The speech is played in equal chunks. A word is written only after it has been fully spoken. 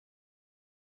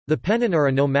The Penan are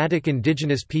a nomadic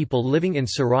indigenous people living in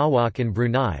Sarawak and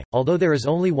Brunei, although there is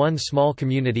only one small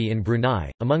community in Brunei.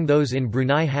 Among those in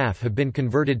Brunei, half have been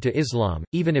converted to Islam,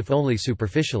 even if only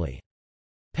superficially.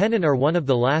 Penan are one of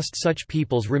the last such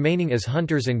peoples remaining as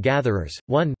hunters and gatherers.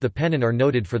 The Penan are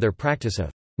noted for their practice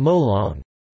of molong,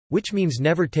 which means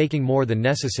never taking more than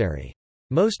necessary.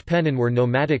 Most Penan were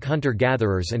nomadic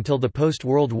hunter-gatherers until the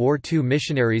post-World War II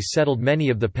missionaries settled many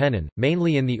of the Penan,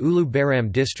 mainly in the Ulu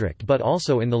Baram district but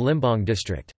also in the Limbang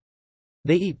district.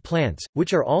 They eat plants,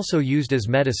 which are also used as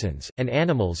medicines, and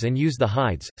animals and use the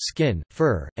hides, skin,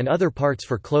 fur, and other parts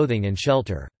for clothing and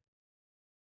shelter.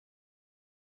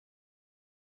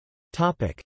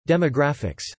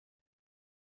 Demographics.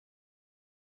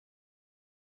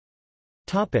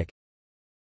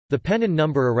 The Penan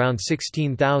number around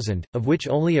 16,000, of which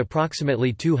only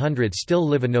approximately 200 still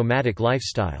live a nomadic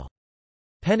lifestyle.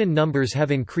 Penan numbers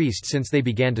have increased since they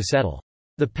began to settle.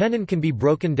 The Penan can be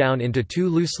broken down into two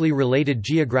loosely related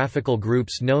geographical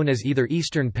groups known as either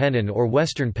Eastern Penan or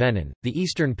Western Penan. The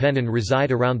Eastern Penan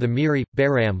reside around the Miri,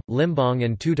 Baram, Limbang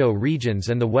and Tuto regions,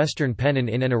 and the Western Penan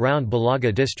in and around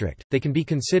Balaga district. They can be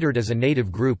considered as a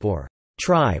native group or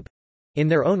tribe in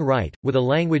their own right, with a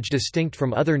language distinct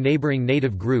from other neighboring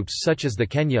native groups such as the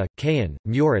Kenya, Kayan,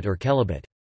 Murut or Kelabit.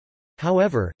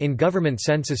 However, in government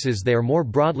censuses they are more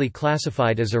broadly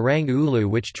classified as Orang Ulu,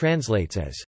 which translates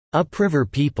as upriver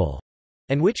people,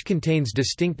 and which contains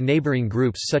distinct neighboring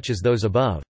groups such as those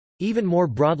above. Even more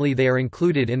broadly they are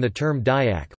included in the term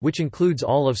Dayak, which includes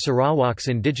all of Sarawak's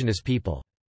indigenous people.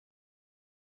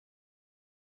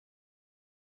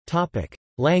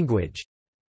 Language.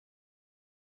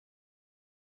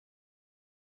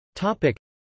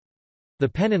 The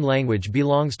Penan language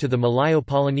belongs to the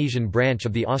Malayo-Polynesian branch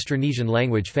of the Austronesian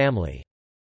language family.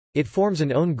 It forms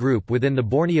an own group within the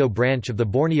Borneo branch of the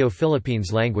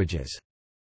Borneo-Philippines languages.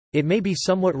 It may be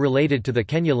somewhat related to the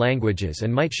Kenya languages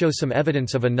and might show some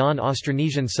evidence of a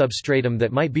non-Austronesian substratum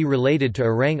that might be related to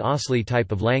Orang Asli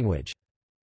type of language.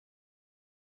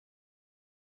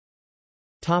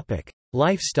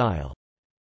 Lifestyle.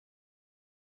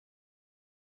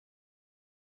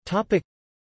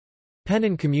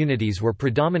 Penan communities were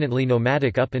predominantly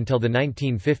nomadic up until the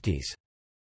 1950s.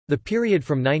 The period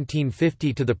from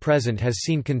 1950 to the present has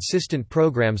seen consistent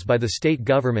programs by the state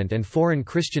government and foreign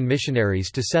Christian missionaries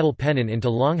to settle Penan into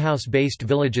longhouse-based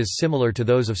villages similar to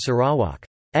those of Sarawak's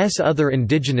other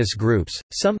indigenous groups.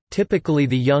 Some, typically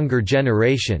the younger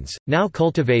generations, now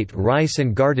cultivate rice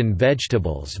and garden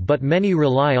vegetables, but many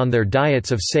rely on their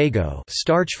diets of sago,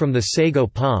 starch from the sago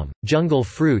palm, jungle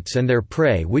fruits and their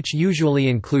prey, which usually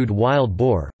include wild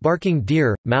boar, barking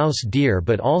deer, mouse deer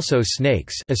but also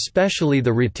snakes, especially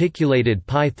the reticulated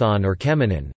python or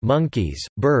kemanan, monkeys,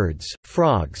 birds,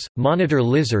 frogs, monitor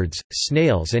lizards,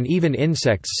 snails and even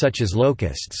insects such as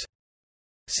locusts.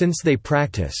 Since they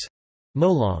practice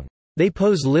molong, they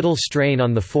pose little strain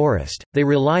on the forest, they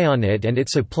rely on it and it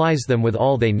supplies them with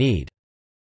all they need.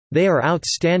 They are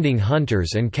outstanding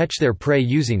hunters and catch their prey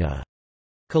using a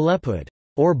kalepud,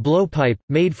 or blowpipe,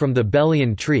 made from the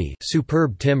belian tree,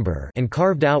 superb timber, and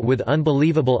carved out with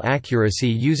unbelievable accuracy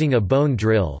using a bone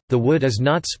drill. The wood is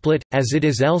not split, as it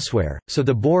is elsewhere, so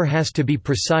the bore has to be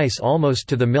precise almost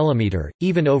to the millimeter,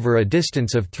 even over a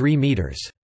distance of 3 meters.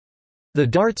 The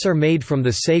darts are made from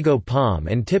the sago palm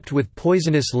and tipped with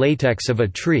poisonous latex of a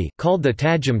tree called the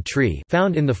tajam tree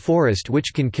found in the forest,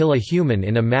 which can kill a human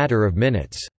in a matter of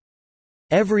minutes.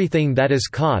 Everything that is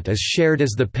caught is shared,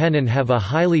 as the Penan have a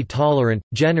highly tolerant,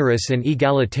 generous and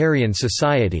egalitarian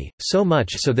society, so much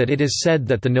so that it is said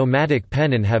that the nomadic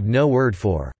Penan have no word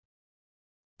for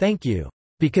thank you,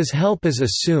 because help is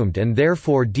assumed and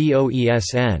therefore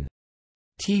doesn't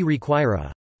require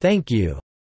a thank you.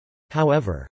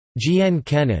 However, Gien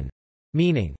Kenan,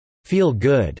 meaning feel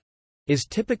good, is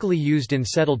typically used in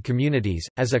settled communities,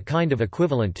 as a kind of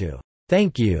equivalent to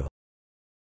thank you.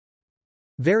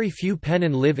 Very few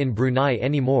Penan live in Brunei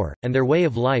anymore, and their way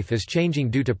of life is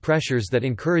changing due to pressures that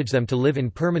encourage them to live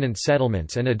in permanent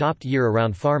settlements and adopt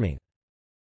year-round farming.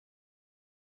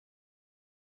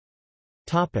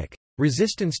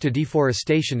 Resistance to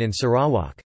deforestation in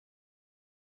Sarawak.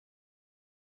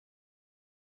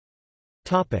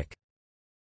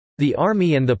 The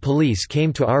army and the police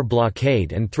came to our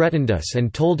blockade and threatened us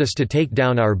and told us to take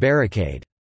down our barricade.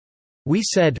 We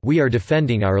said, we are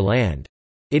defending our land.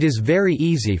 It is very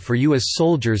easy for you as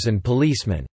soldiers and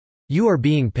policemen. You are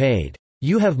being paid.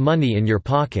 You have money in your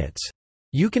pockets.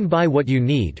 You can buy what you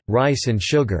need, rice and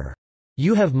sugar.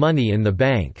 You have money in the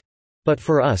bank. But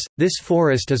for us, this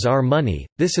forest is our money,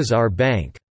 this is our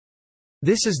bank.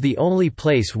 This is the only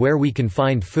place where we can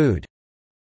find food.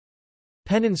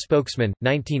 Penan spokesman,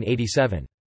 1987.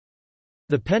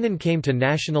 The Penan came to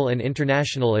national and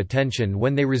international attention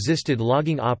when they resisted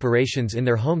logging operations in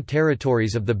their home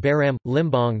territories of the Baram,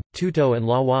 Limbang, Tuto and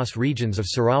Lawas regions of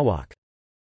Sarawak.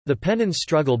 The Penan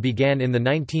struggle began in the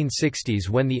 1960s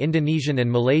when the Indonesian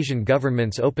and Malaysian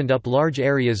governments opened up large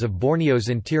areas of Borneo's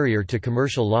interior to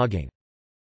commercial logging.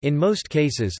 In most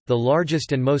cases, the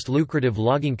largest and most lucrative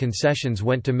logging concessions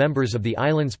went to members of the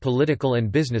island's political and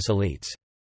business elites.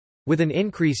 With an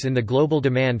increase in the global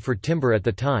demand for timber at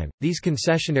the time, these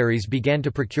concessionaries began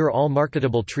to procure all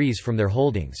marketable trees from their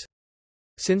holdings.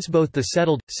 Since both the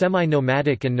settled,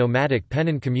 semi-nomadic and nomadic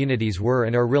Penan communities were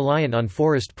and are reliant on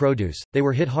forest produce, they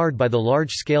were hit hard by the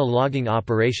large-scale logging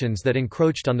operations that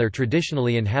encroached on their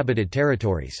traditionally inhabited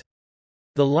territories.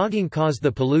 The logging caused the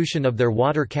pollution of their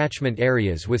water catchment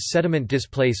areas with sediment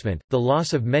displacement, the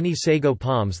loss of many sago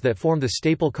palms that form the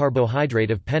staple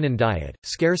carbohydrate of Penan diet,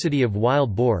 scarcity of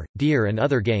wild boar, deer and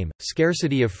other game,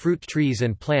 scarcity of fruit trees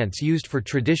and plants used for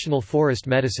traditional forest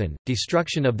medicine,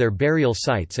 destruction of their burial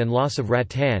sites and loss of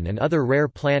rattan and other rare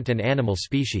plant and animal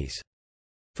species.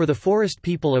 For the forest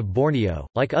people of Borneo,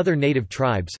 like other native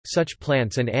tribes, such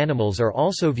plants and animals are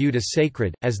also viewed as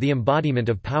sacred, as the embodiment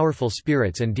of powerful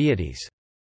spirits and deities.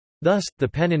 Thus, the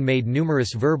Penan made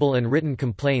numerous verbal and written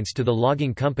complaints to the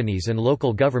logging companies and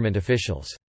local government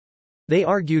officials. They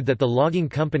argued that the logging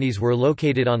companies were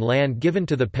located on land given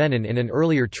to the Penan in an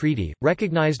earlier treaty,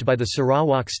 recognized by the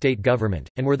Sarawak state government,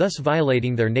 and were thus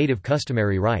violating their native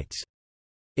customary rights.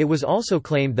 It was also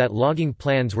claimed that logging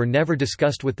plans were never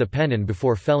discussed with the Penan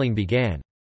before felling began.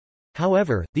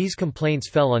 However, these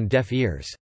complaints fell on deaf ears.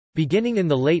 Beginning in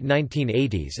the late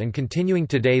 1980s and continuing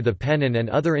today, the Penan and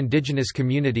other indigenous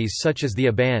communities such as the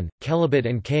Aban, Kelabit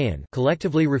and Kayan,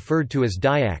 collectively referred to as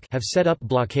Dayak, have set up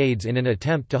blockades in an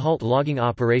attempt to halt logging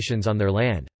operations on their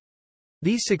land.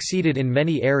 These succeeded in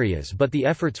many areas, but the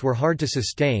efforts were hard to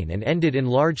sustain and ended in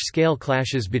large-scale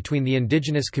clashes between the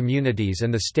indigenous communities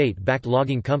and the state-backed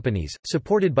logging companies,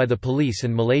 supported by the police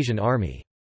and Malaysian Army.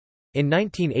 In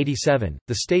 1987,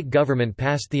 the state government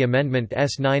passed the Amendment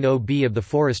S90B of the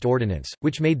Forest Ordinance,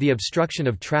 which made the obstruction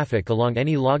of traffic along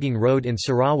any logging road in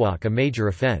Sarawak a major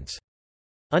offence.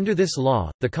 Under this law,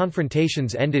 the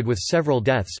confrontations ended with several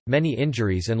deaths, many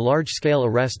injuries and large-scale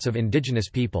arrests of indigenous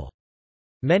people.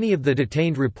 Many of the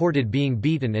detained reported being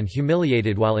beaten and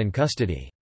humiliated while in custody.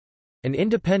 An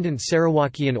independent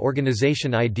Sarawakian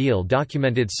organization Ideal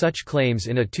documented such claims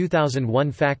in a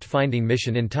 2001 fact-finding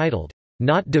mission entitled,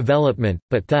 "Not Development,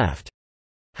 but Theft."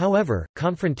 However,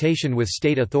 confrontation with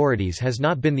state authorities has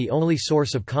not been the only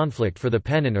source of conflict for the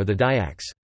Penan or the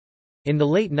Dayaks. In the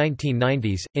late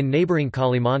 1990s, in neighboring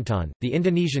Kalimantan, the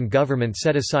Indonesian government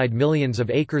set aside millions of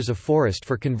acres of forest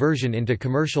for conversion into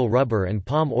commercial rubber and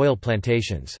palm oil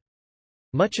plantations.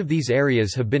 Much of these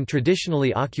areas have been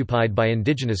traditionally occupied by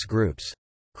indigenous groups.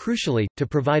 Crucially, to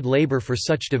provide labor for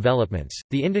such developments,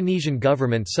 the Indonesian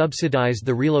government subsidized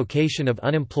the relocation of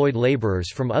unemployed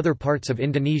laborers from other parts of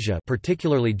Indonesia,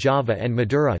 particularly Java and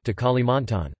Madura, to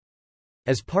Kalimantan.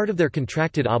 As part of their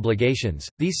contracted obligations,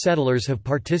 these settlers have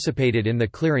participated in the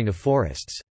clearing of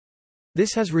forests.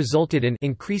 This has resulted in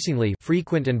increasingly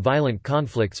frequent and violent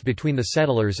conflicts between the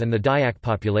settlers and the Dayak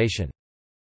population.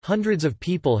 Hundreds of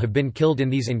people have been killed in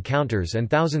these encounters and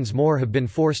thousands more have been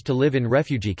forced to live in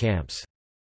refugee camps.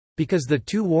 Because the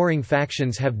two warring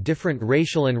factions have different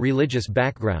racial and religious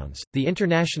backgrounds, the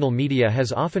international media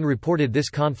has often reported this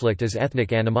conflict as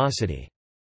ethnic animosity.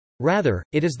 Rather,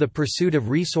 it is the pursuit of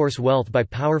resource wealth by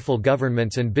powerful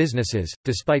governments and businesses,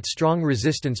 despite strong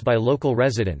resistance by local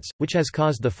residents, which has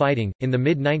caused the fighting. In the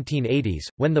mid-1980s,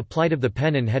 when the plight of the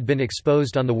Penan had been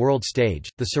exposed on the world stage,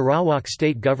 the Sarawak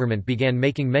state government began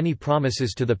making many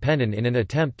promises to the Penan in an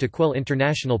attempt to quell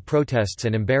international protests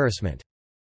and embarrassment.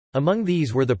 Among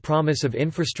these were the promise of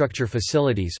infrastructure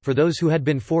facilities for those who had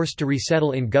been forced to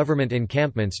resettle in government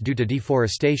encampments due to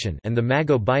deforestation and the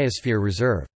Mago Biosphere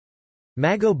Reserve.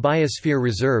 Mago Biosphere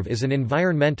Reserve is an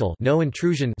environmental no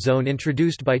intrusion zone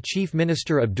introduced by Chief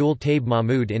Minister Abdul Taib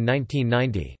Mahmud in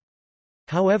 1990.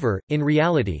 However, in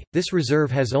reality, this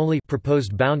reserve has only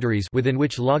proposed boundaries within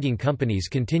which logging companies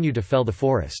continue to fell the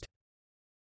forest.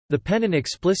 The Penan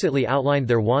explicitly outlined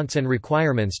their wants and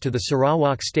requirements to the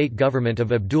Sarawak state government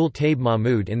of Abdul Taib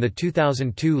Mahmud in the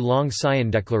 2002 Long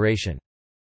Sayan Declaration.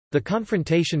 The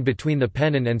confrontation between the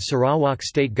Penan and Sarawak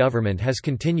state government has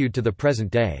continued to the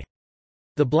present day.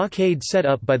 The blockade set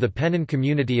up by the Penan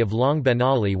community of Long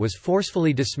Benali was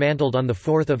forcefully dismantled on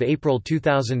 4 April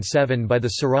 2007 by the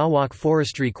Sarawak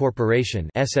Forestry Corporation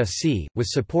 (SFC), with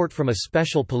support from a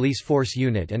special police force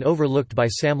unit and overlooked by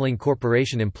Samling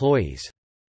Corporation employees.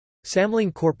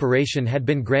 Samling Corporation had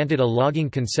been granted a logging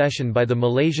concession by the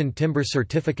Malaysian Timber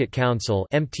Certificate Council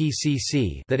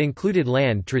 (MTCC) that included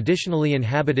land traditionally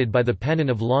inhabited by the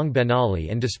Penan of Long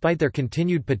Benali, and despite their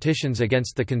continued petitions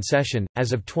against the concession,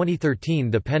 as of 2013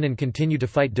 the Penan continue to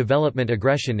fight development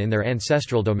aggression in their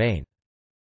ancestral domain.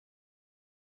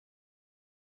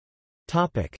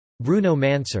 Topic: Bruno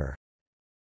Manser.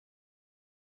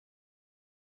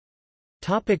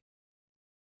 Topic: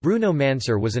 Bruno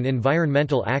Manser was an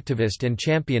environmental activist and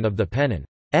champion of the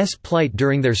Penan's plight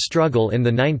during their struggle in the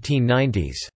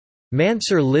 1990s.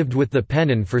 Manser lived with the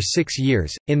Penan for 6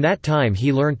 years. In that time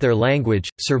he learnt their language,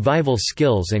 survival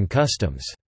skills and customs.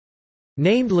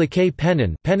 Named Lakay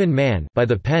Penan, Penan man by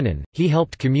the Penan, he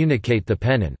helped communicate the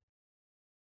Penan's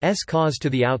cause to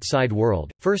the outside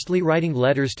world, firstly writing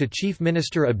letters to Chief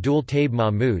Minister Abdul Taib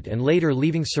Mahmud and later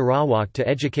leaving Sarawak to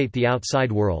educate the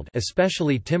outside world,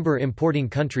 especially timber-importing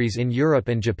countries in Europe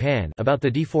and Japan, about the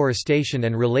deforestation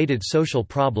and related social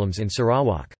problems in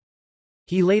Sarawak.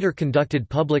 He later conducted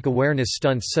public awareness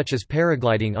stunts such as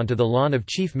paragliding onto the lawn of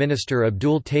Chief Minister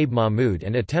Abdul Taib Mahmud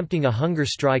and attempting a hunger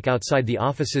strike outside the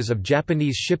offices of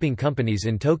Japanese shipping companies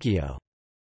in Tokyo.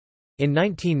 In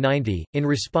 1990, in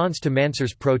response to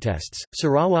Manser's protests,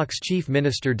 Sarawak's chief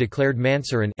minister declared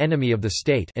Manser an enemy of the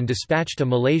state and dispatched a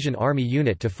Malaysian army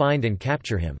unit to find and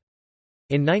capture him.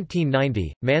 In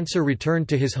 1990, Manser returned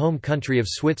to his home country of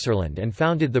Switzerland and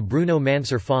founded the Bruno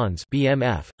Manser Fonds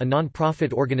 (BMF), a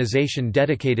non-profit organization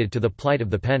dedicated to the plight of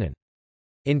the Penan.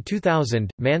 In 2000,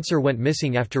 Manser went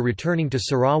missing after returning to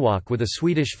Sarawak with a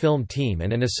Swedish film team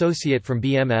and an associate from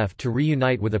BMF to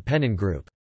reunite with a Penan group.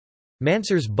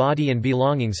 Manser's body and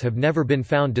belongings have never been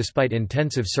found despite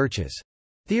intensive searches.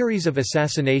 Theories of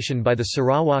assassination by the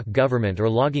Sarawak government or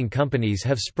logging companies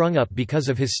have sprung up because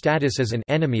of his status as an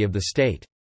enemy of the state.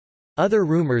 Other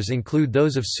rumors include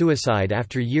those of suicide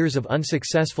after years of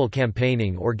unsuccessful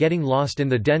campaigning or getting lost in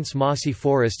the dense mossy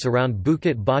forests around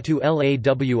Bukit Batu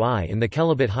Lawi in the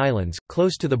Kelabit Highlands,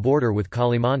 close to the border with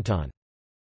Kalimantan.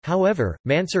 However,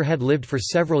 Manser had lived for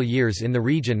several years in the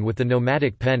region with the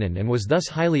nomadic Penan and was thus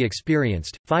highly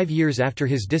experienced. 5 years after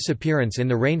his disappearance in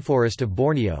the rainforest of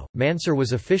Borneo, Manser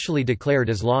was officially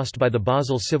declared as lost by the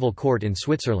Basel Civil Court in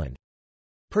Switzerland.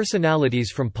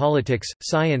 Personalities from politics,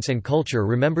 science and culture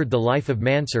remembered the life of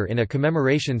Manser in a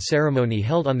commemoration ceremony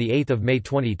held on 8 May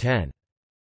 2010.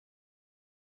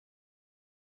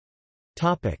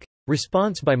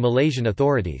 Response by Malaysian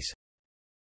authorities.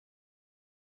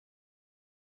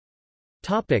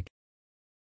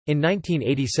 In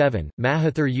 1987,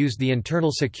 Mahathir used the Internal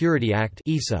Security Act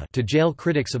to jail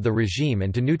critics of the regime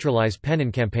and to neutralize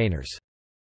Penan campaigners.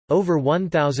 Over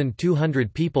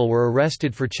 1,200 people were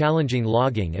arrested for challenging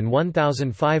logging and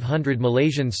 1,500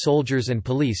 Malaysian soldiers and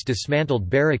police dismantled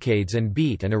barricades and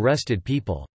beat and arrested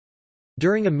people.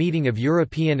 During a meeting of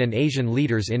European and Asian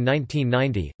leaders in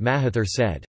 1990, Mahathir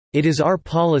said, "It is our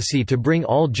policy to bring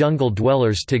all jungle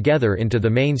dwellers together into the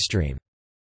mainstream.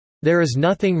 There is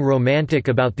nothing romantic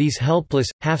about these helpless,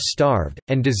 half-starved,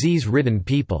 and disease-ridden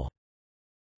people."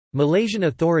 Malaysian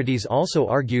authorities also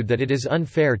argued that it is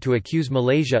unfair to accuse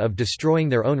Malaysia of destroying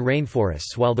their own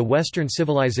rainforests while the Western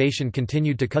civilization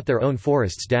continued to cut their own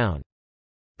forests down.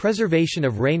 Preservation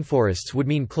of rainforests would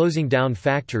mean closing down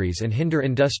factories and hinder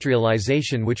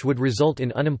industrialization, which would result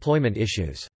in unemployment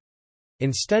issues.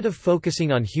 Instead of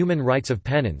focusing on human rights of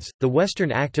Penans, the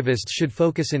Western activists should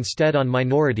focus instead on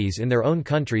minorities in their own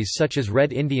countries such as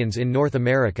Red Indians in North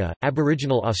America,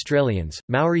 Aboriginal Australians,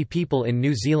 Maori people in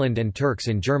New Zealand and Turks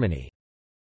in Germany.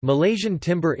 Malaysian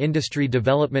Timber Industry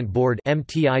Development Board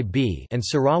 (MTIB) and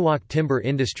Sarawak Timber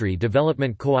Industry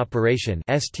Development Cooperation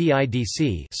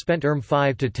 (STIDC) spent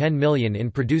 5 to 10 million in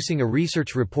producing a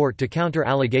research report to counter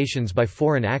allegations by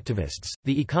foreign activists.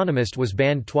 The Economist was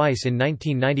banned twice in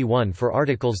 1991 for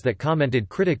articles that commented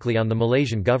critically on the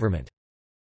Malaysian government.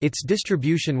 Its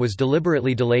distribution was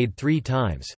deliberately delayed 3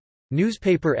 times.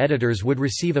 Newspaper editors would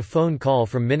receive a phone call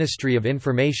from Ministry of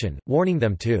Information, warning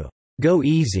them to go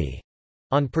easy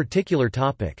on particular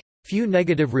topic. Few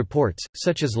negative reports,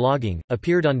 such as logging,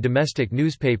 appeared on domestic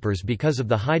newspapers because of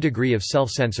the high degree of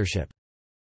self-censorship.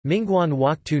 Mingguan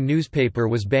Waktu newspaper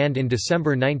was banned in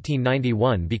December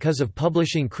 1991 because of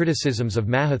publishing criticisms of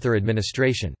Mahathir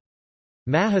administration.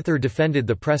 Mahathir defended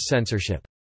the press censorship.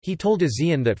 He told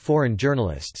ASEAN that foreign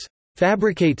journalists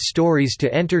fabricate stories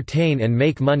to entertain and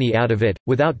make money out of it,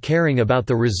 without caring about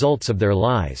the results of their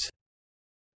lies.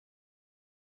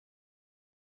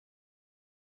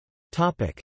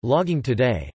 Logging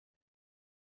today.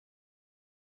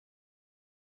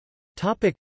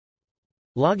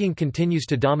 Logging continues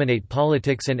to dominate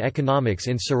politics and economics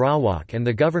in Sarawak, and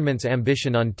the government's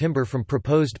ambition on timber from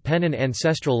proposed Penan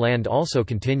ancestral land also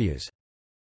continues.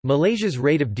 Malaysia's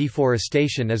rate of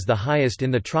deforestation is the highest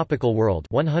in the tropical world,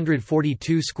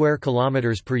 142 square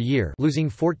kilometers per year, losing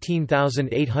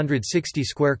 14,860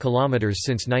 square kilometers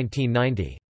since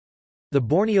 1990. The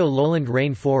Borneo lowland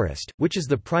rain forest, which is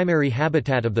the primary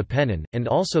habitat of the Penan, and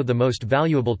also the most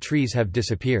valuable trees, have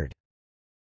disappeared.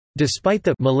 Despite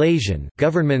the Malaysian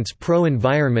government's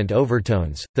pro-environment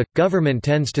overtones, the government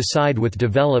tends to side with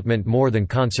development more than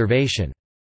conservation.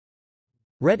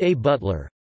 Rhett A. Butler.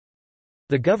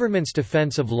 The government's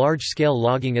defense of large-scale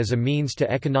logging as a means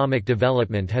to economic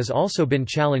development has also been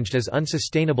challenged as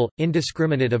unsustainable,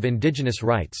 indiscriminate of indigenous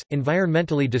rights,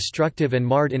 environmentally destructive and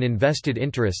marred in invested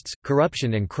interests,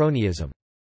 corruption and cronyism.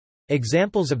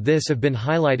 Examples of this have been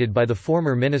highlighted by the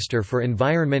former Minister for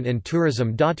Environment and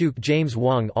Tourism Datuk James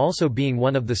Wong, also being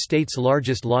one of the state's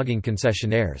largest logging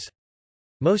concessionaires.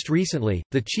 Most recently,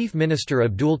 the Chief Minister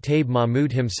Abdul Taib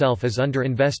Mahmud himself is under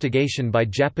investigation by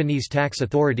Japanese tax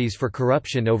authorities for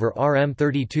corruption over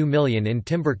Rm32 million in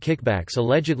timber kickbacks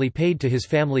allegedly paid to his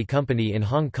family company in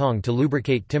Hong Kong to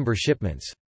lubricate timber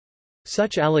shipments.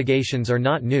 Such allegations are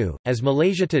not new, as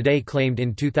Malaysia Today claimed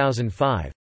in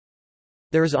 2005.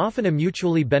 There is often a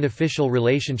mutually beneficial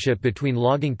relationship between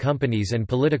logging companies and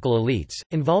political elites,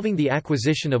 involving the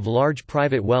acquisition of large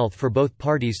private wealth for both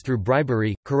parties through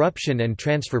bribery, corruption and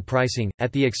transfer pricing,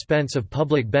 at the expense of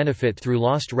public benefit through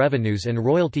lost revenues and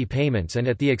royalty payments, and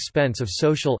at the expense of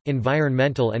social,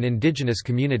 environmental and indigenous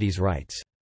communities' rights.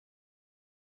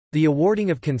 The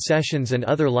awarding of concessions and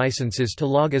other licenses to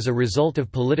log as a result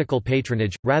of political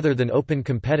patronage, rather than open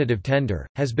competitive tender,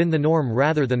 has been the norm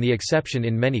rather than the exception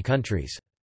in many countries.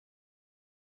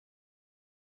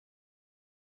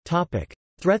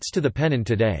 Threats to the Penan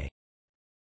today.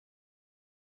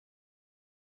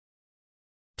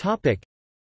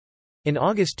 In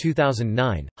August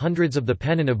 2009, hundreds of the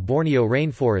Penan of Borneo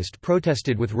rainforest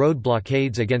protested with road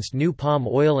blockades against new palm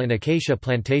oil and acacia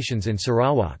plantations in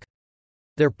Sarawak.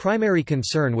 Their primary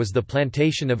concern was the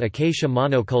plantation of acacia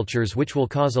monocultures, which will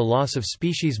cause a loss of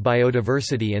species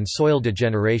biodiversity and soil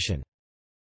degeneration.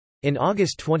 In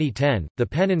August 2010, the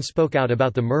Penan spoke out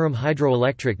about the Murum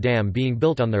hydroelectric dam being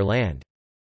built on their land.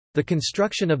 The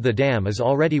construction of the dam is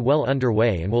already well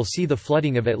underway and will see the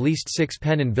flooding of at least 6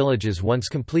 Penan villages once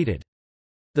completed.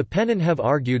 The Penan have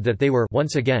argued that they were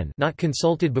once again not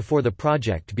consulted before the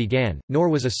project began, nor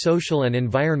was a social and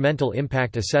environmental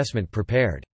impact assessment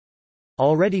prepared.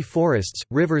 Already forests,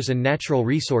 rivers and natural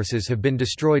resources have been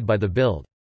destroyed by the build.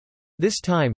 This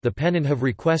time, the Penan have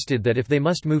requested that if they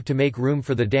must move to make room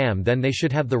for the dam, then they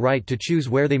should have the right to choose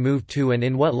where they move to and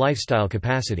in what lifestyle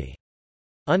capacity.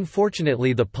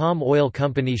 Unfortunately, the palm oil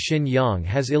company Shin Yang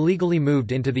has illegally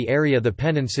moved into the area the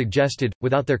Penan suggested,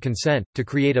 without their consent, to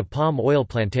create a palm oil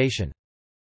plantation.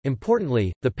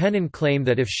 Importantly, the Penan claim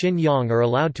that if Shin Yang are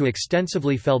allowed to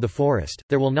extensively fell the forest,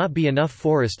 there will not be enough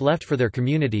forest left for their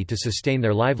community to sustain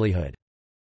their livelihood.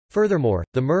 Furthermore,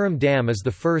 the Murum Dam is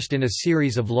the first in a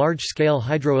series of large-scale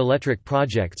hydroelectric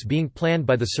projects being planned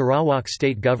by the Sarawak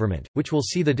state government, which will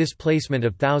see the displacement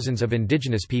of thousands of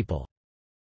indigenous people.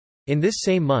 In this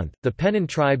same month, the Penan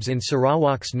tribes in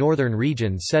Sarawak's northern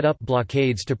region set up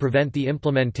blockades to prevent the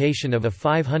implementation of a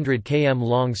 500 km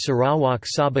long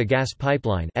Sarawak-Sabah gas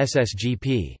pipeline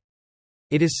 (SSGP).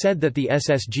 It is said that the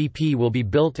SSGP will be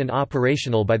built and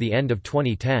operational by the end of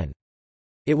 2010.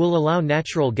 It will allow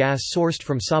natural gas sourced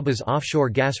from Sabah's offshore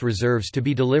gas reserves to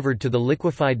be delivered to the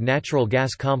liquefied natural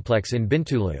gas complex in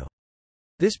Bintulu.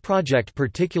 This project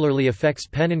particularly affects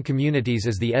Penan communities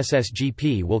as the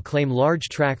SSGP will claim large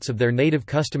tracts of their native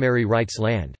customary rights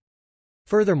land.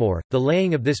 Furthermore, the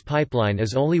laying of this pipeline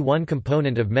is only one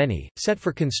component of many, set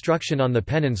for construction on the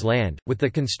Penan's land, with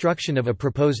the construction of a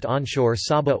proposed onshore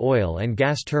Sabah oil and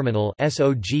gas terminal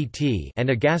and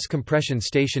a gas compression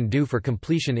station due for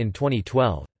completion in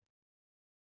 2012.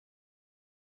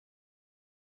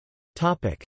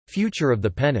 Future of the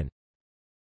Penan.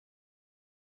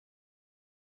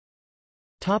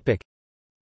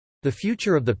 The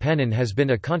future of the Penan has been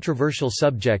a controversial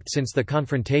subject since the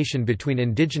confrontation between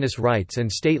indigenous rights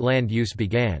and state land use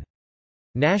began.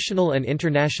 National and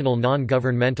international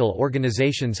non-governmental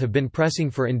organizations have been pressing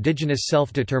for indigenous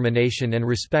self-determination and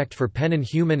respect for Penan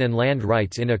human and land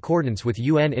rights in accordance with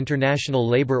UN International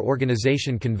Labour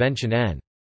Organization Convention N.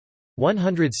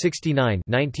 169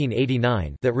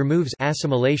 1989 that removes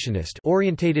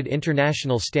assimilationist-orientated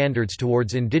international standards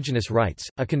towards indigenous rights,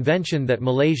 a convention that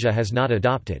Malaysia has not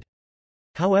adopted.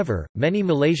 However, many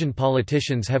Malaysian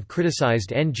politicians have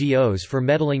criticized NGOs for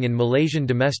meddling in Malaysian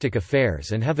domestic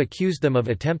affairs and have accused them of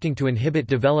attempting to inhibit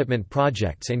development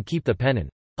projects and keep the Penan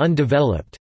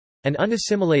undeveloped and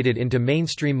unassimilated into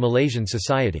mainstream Malaysian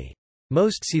society.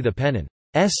 Most see the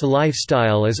Penan's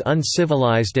lifestyle as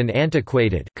uncivilized and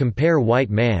antiquated, compare White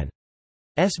Man's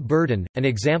Burden. An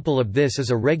example of this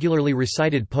is a regularly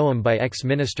recited poem by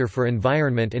ex-Minister for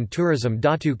Environment and Tourism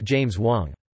Datuk James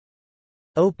Wong.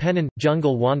 O Penan,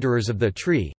 jungle wanderers of the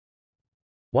tree,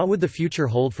 what would the future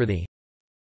hold for thee?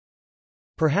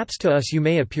 Perhaps to us you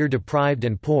may appear deprived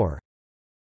and poor,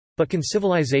 but can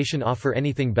civilization offer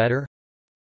anything better?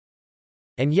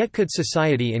 And yet could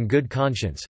society in good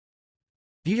conscience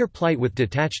view your plight with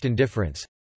detached indifference,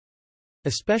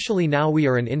 especially now we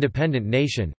are an independent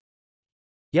nation,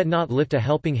 yet not lift a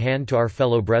helping hand to our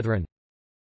fellow brethren?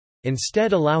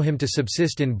 Instead allow him to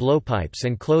subsist in blowpipes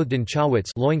and clothed in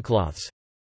chawits loincloths,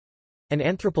 an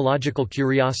anthropological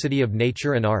curiosity of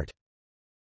nature and art.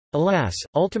 Alas,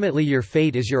 ultimately your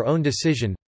fate is your own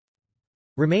decision.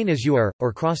 Remain as you are,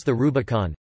 or cross the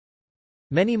Rubicon.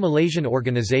 Many Malaysian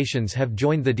organizations have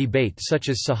joined the debate, such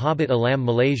as Sahabat Alam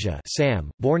Malaysia (SAM),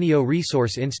 Borneo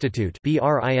Resource Institute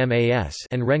 (BRIMAS),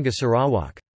 and Renga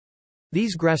Sarawak.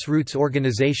 These grassroots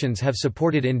organizations have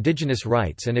supported indigenous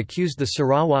rights and accused the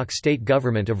Sarawak state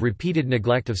government of repeated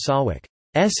neglect of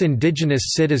Sarawak's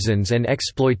indigenous citizens and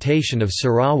exploitation of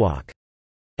Sarawak's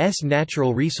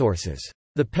natural resources.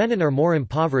 The Penan are more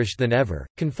impoverished than ever,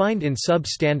 confined in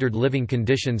substandard living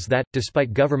conditions that,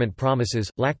 despite government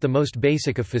promises, lack the most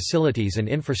basic of facilities and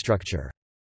infrastructure.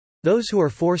 Those who are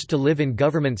forced to live in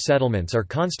government settlements are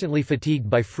constantly fatigued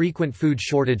by frequent food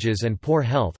shortages and poor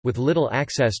health, with little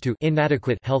access to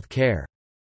inadequate health care.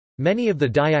 Many of the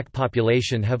Dayak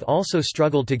population have also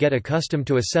struggled to get accustomed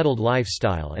to a settled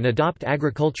lifestyle and adopt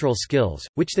agricultural skills,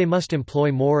 which they must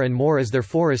employ more and more as their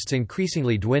forests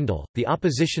increasingly dwindle. The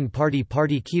opposition party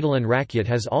Parti Keadilan Rakyat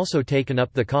has also taken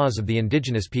up the cause of the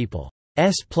indigenous people's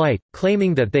plight,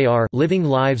 claiming that they are living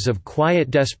lives of quiet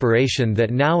desperation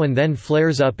that now and then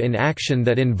flares up in action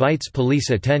that invites police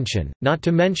attention, not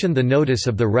to mention the notice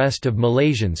of the rest of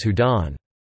Malaysians who don't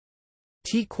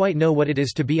quite know what it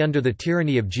is to be under the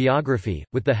tyranny of geography.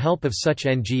 With the help of such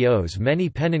NGOs,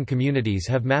 many Penan communities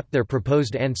have mapped their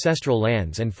proposed ancestral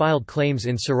lands and filed claims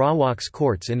in Sarawak's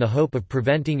courts in the hope of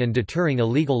preventing and deterring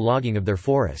illegal logging of their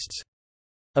forests.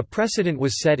 A precedent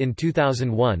was set in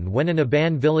 2001 when an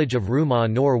Aban village of Rumah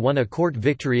Nor won a court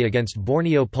victory against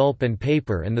Borneo Pulp and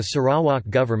Paper and the Sarawak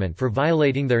government for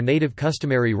violating their native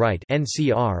customary right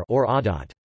or adat.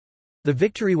 The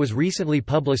victory was recently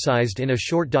publicized in a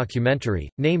short documentary,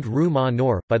 named Rumah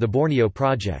Nor, by the Borneo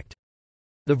Project.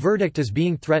 The verdict is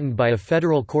being threatened by a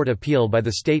federal court appeal by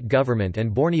the state government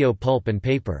and Borneo Pulp and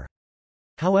Paper.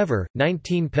 However,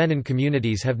 19 Penan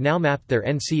communities have now mapped their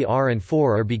NCR and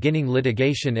 4 are beginning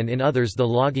litigation, and in others the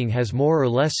logging has more or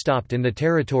less stopped in the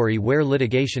territory where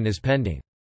litigation is pending.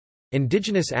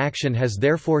 Indigenous action has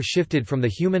therefore shifted from the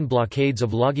human blockades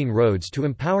of logging roads to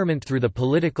empowerment through the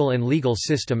political and legal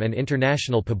system and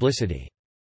international publicity.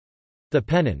 The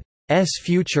Penan's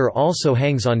future also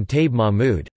hangs on Taib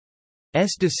Mahmud's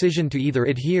decision to either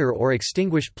adhere or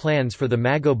extinguish plans for the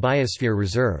Mago Biosphere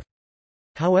Reserve.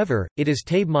 However, it is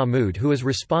Taib Mahmud who is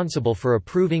responsible for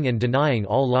approving and denying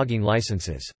all logging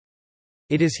licenses.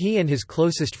 It is he and his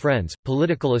closest friends,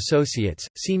 political associates,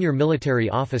 senior military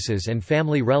officers and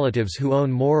family relatives who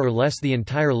own more or less the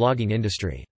entire logging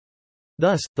industry.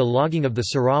 Thus, the logging of the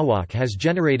Sarawak has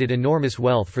generated enormous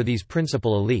wealth for these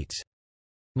principal elites.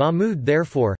 Mahmud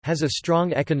therefore, has a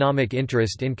strong economic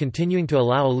interest in continuing to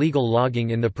allow illegal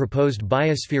logging in the proposed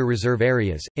Biosphere Reserve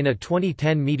areas. In a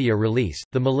 2010 media release,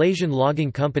 the Malaysian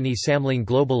logging company Samling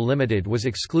Global Limited was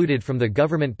excluded from the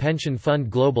Government Pension Fund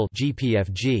Global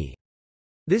 (GPFG).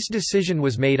 This decision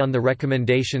was made on the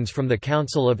recommendations from the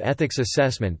Council of Ethics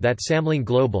Assessment that Samling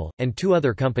Global, and 2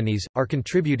 other companies, are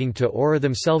contributing to or are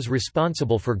themselves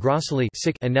responsible for grossly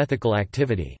sick unethical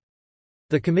activity.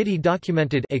 The committee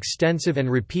documented extensive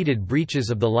and repeated breaches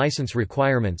of the license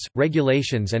requirements,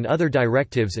 regulations and other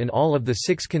directives in all of the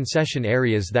 6 concession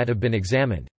areas that have been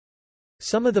examined.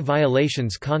 Some of the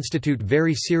violations constitute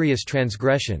very serious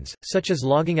transgressions, such as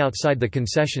logging outside the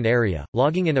concession area,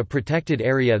 logging in a protected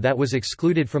area that was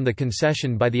excluded from the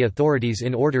concession by the authorities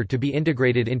in order to be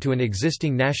integrated into an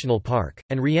existing national park,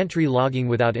 and re-entry logging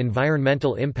without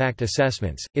environmental impact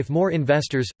assessments. If more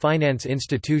investors, finance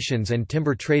institutions and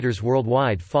timber traders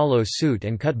worldwide follow suit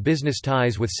and cut business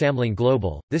ties with Samling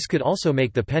Global, this could also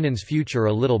make the Penan's future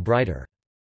a little brighter.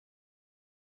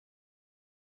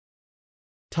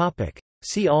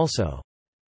 See also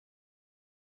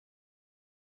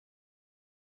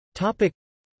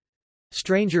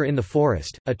Stranger in the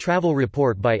Forest, a travel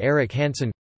report by Eric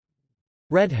Hansen.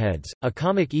 Redheads, a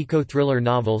comic eco-thriller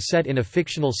novel set in a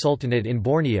fictional sultanate in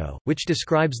Borneo, which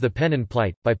describes the Penan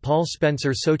plight, by Paul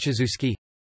Spencer Sochazewski.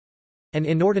 An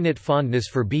Inordinate Fondness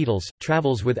for Beetles,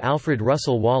 Travels with Alfred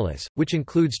Russel Wallace, which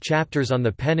includes chapters on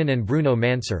the Penan and Bruno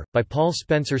Manser, by Paul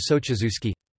Spencer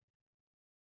Sochazewski.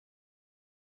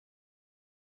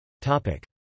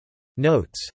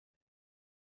 Notes.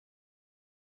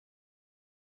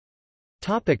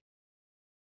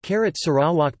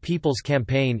 Sarawak People's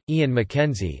Campaign, Ian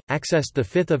Mackenzie, accessed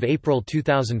 5 April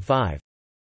 2005.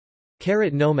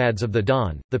 Nomads of the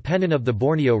Dawn, The Penan of the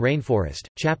Borneo Rainforest,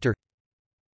 Chapter.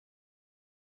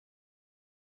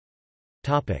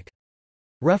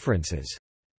 References.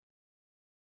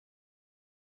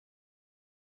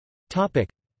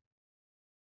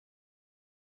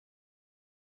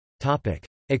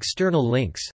 External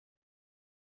links.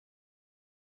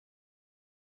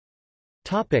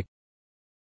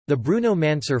 The Bruno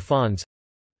Manser Fonds,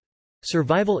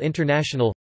 Survival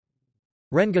International,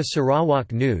 Renga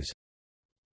Sarawak News,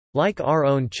 Like Our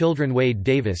Own Children, Wade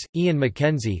Davis, Ian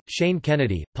Mackenzie, Shane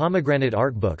Kennedy, Pomegranate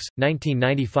Art Books,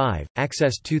 1995,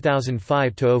 Access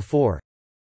 2005-04.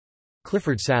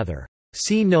 Clifford Sather,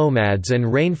 Sea Nomads and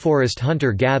Rainforest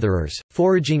Hunter-Gatherers,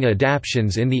 Foraging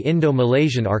Adaptions in the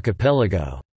Indo-Malaysian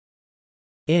Archipelago.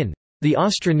 In The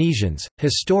Austronesians,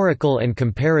 Historical and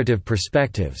Comparative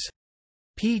Perspectives.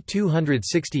 p.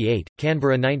 268,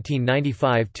 Canberra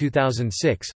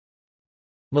 1995-2006.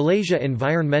 Malaysia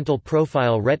Environmental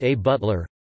Profile Rhett A. Butler,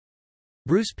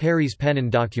 Bruce Perry's Penan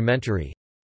documentary.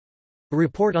 A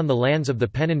Report on the Lands of the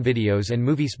Penan Videos and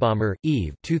Moviesbomber,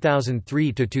 Eve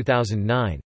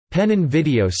 2003-2009. Penan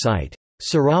Video Site.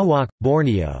 Sarawak,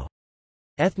 Borneo.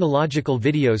 Ethnological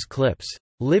videos clips.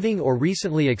 Living or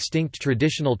recently extinct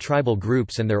traditional tribal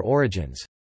groups and their origins.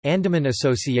 Andaman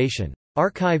Association.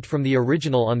 Archived from the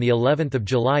original on the 11th of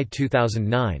July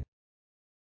 2009.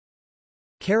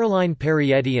 Caroline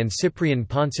Parietti and Cyprian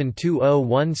Ponson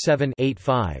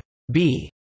 2017-85. B.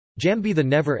 Jambi the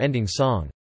Never Ending Song.